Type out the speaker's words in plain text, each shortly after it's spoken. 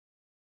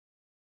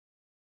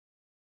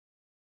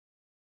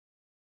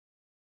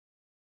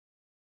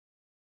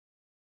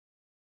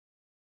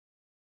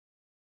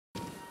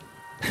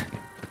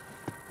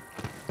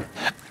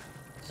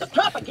The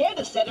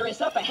propaganda center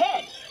is up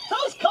ahead.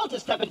 Those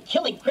cultists have been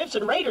killing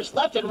Crimson Raiders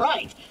left and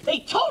right. They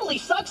totally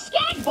suck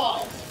skag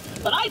balls.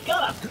 But I've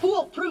got a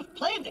foolproof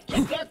plan to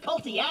kick their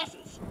culty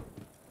asses.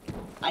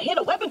 I hit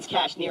a weapons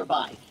cache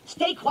nearby.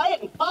 Stay quiet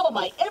and follow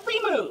my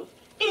every move.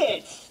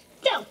 It's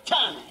stealth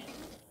time.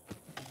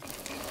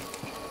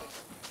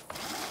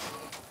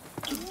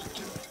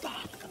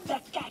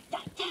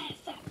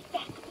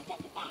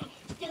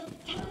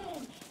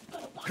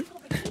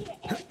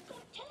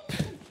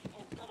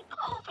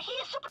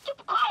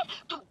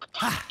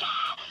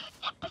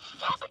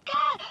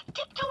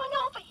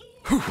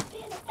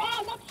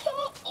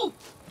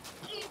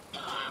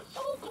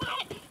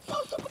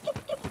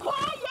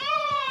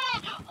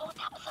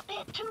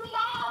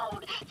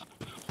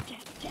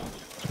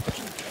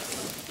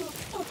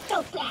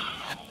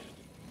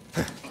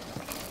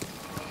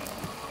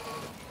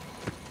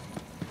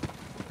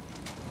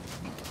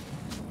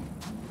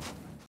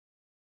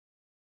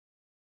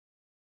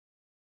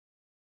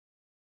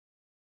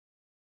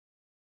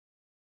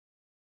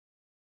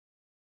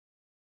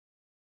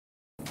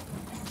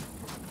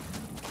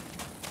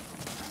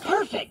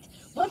 Perfect!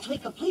 Once we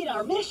complete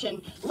our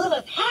mission,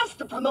 Lilith has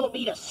to promote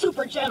me to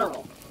Super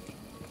General.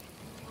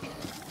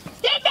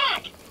 Stand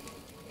back!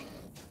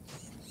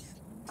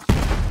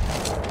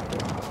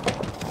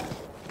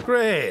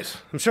 Great.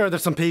 I'm sure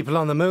there's some people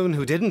on the moon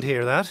who didn't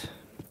hear that.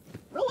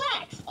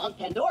 Relax. On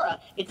Pandora,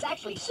 it's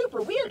actually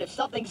super weird if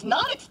something's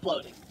not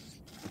exploding.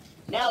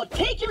 Now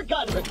take your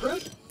gun,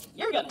 recruit.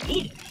 You're gonna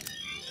need it.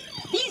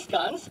 These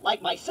guns,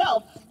 like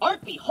myself,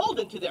 aren't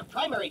beholden to their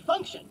primary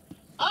function.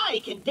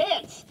 I can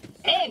dance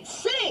and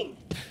sing.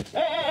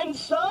 And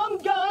some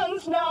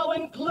guns now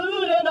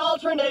include an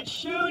alternate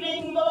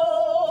shooting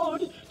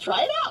mode.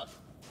 Try it out.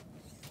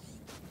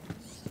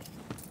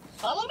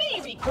 Follow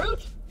me,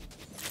 recruit.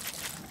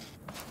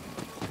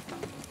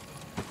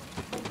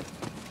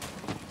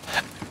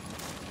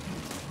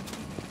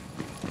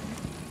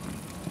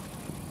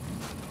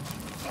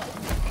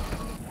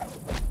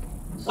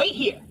 Wait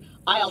here.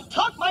 I'll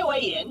talk my way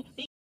in.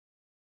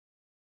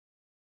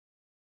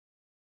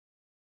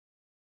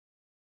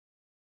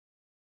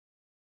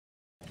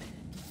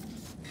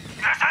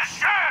 This is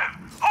Shib,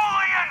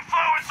 holy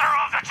influencer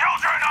of the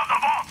children of the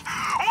vault.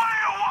 What do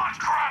you want,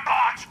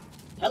 Crampot?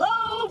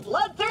 Hello,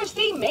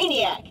 bloodthirsty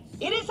maniac.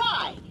 It is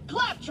I,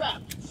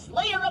 Claptrap,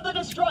 Slayer of the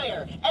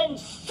Destroyer, and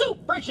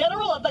Super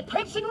General of the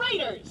Crimson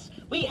Raiders.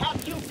 We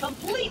have you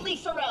completely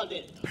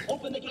surrounded.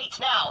 Open the gates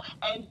now,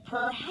 and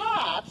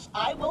perhaps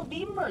I will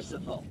be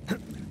merciful.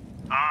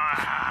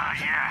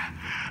 Yeah.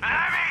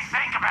 Let me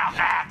think about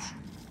that.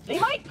 They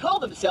might call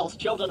themselves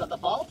Children of the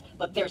Vault,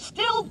 but they're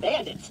still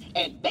bandits,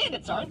 and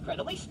bandits are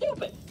incredibly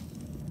stupid.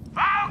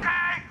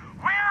 Okay,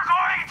 we're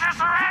going to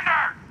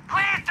surrender.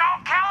 Please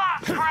don't kill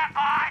us,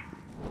 Crampot.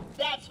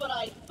 That's what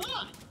I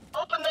thought.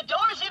 Open the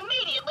doors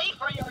immediately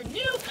for your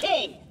new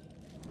king.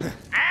 Easy.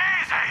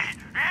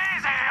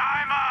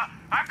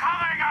 I'm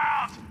coming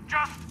out.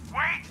 Just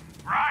wait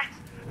right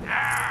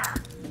there.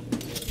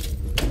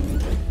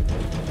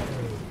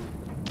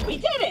 We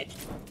did it!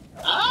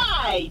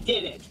 I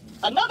did it!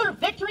 Another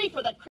victory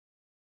for the...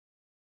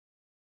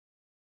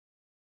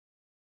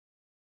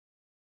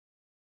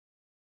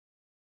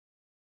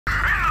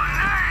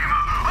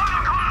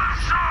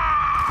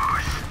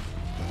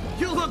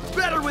 You look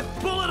better with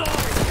bullet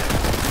holes!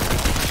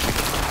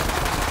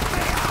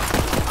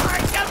 I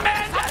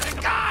demand that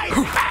guy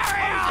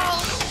burial!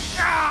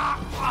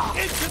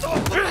 Into the...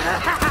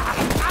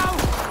 Ow!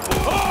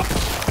 Oh!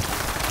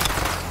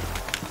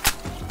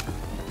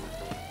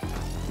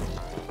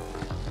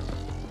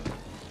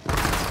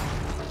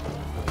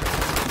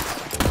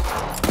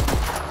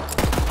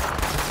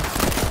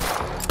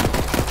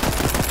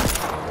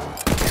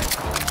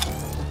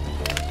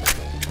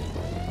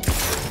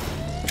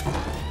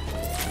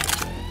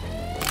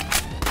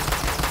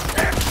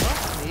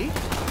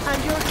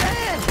 And you're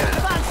dead!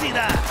 Fancy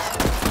that!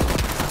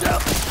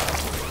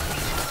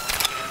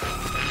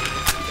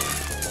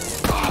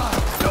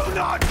 Do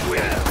not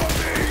win for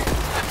me!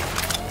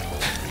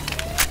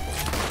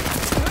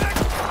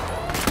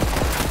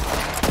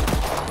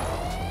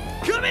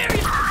 Come here,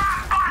 you...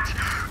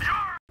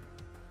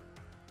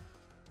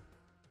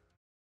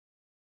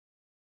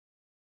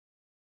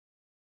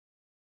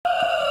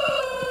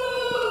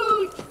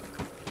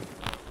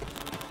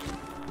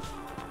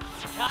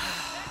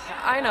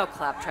 I know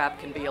Claptrap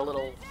can be a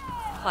little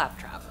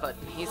claptrap, but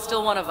he's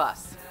still one of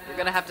us. You're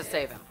gonna have to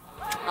save him.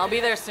 I'll be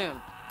there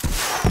soon.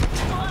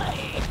 I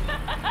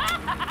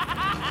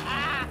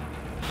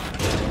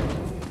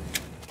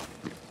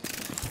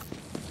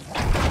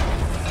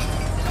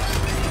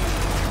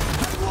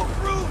will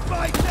prove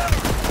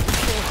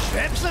myself!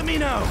 Trips, let me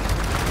know!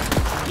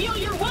 Heal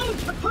your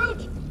wounds,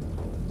 recruit!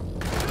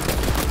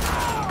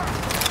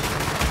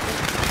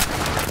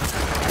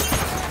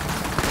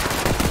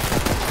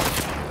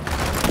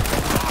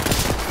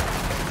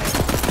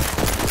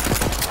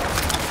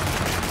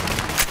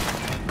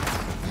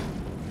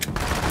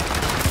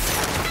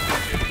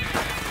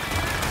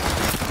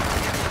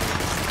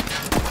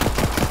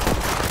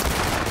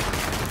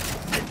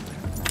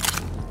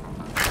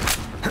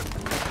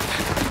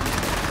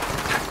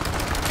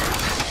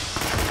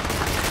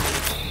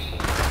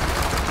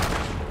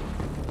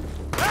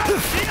 I'm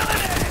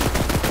feeling it!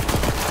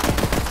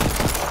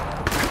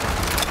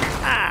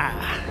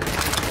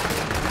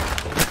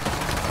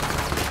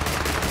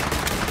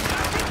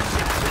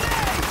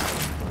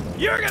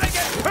 You're gonna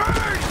get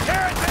burned!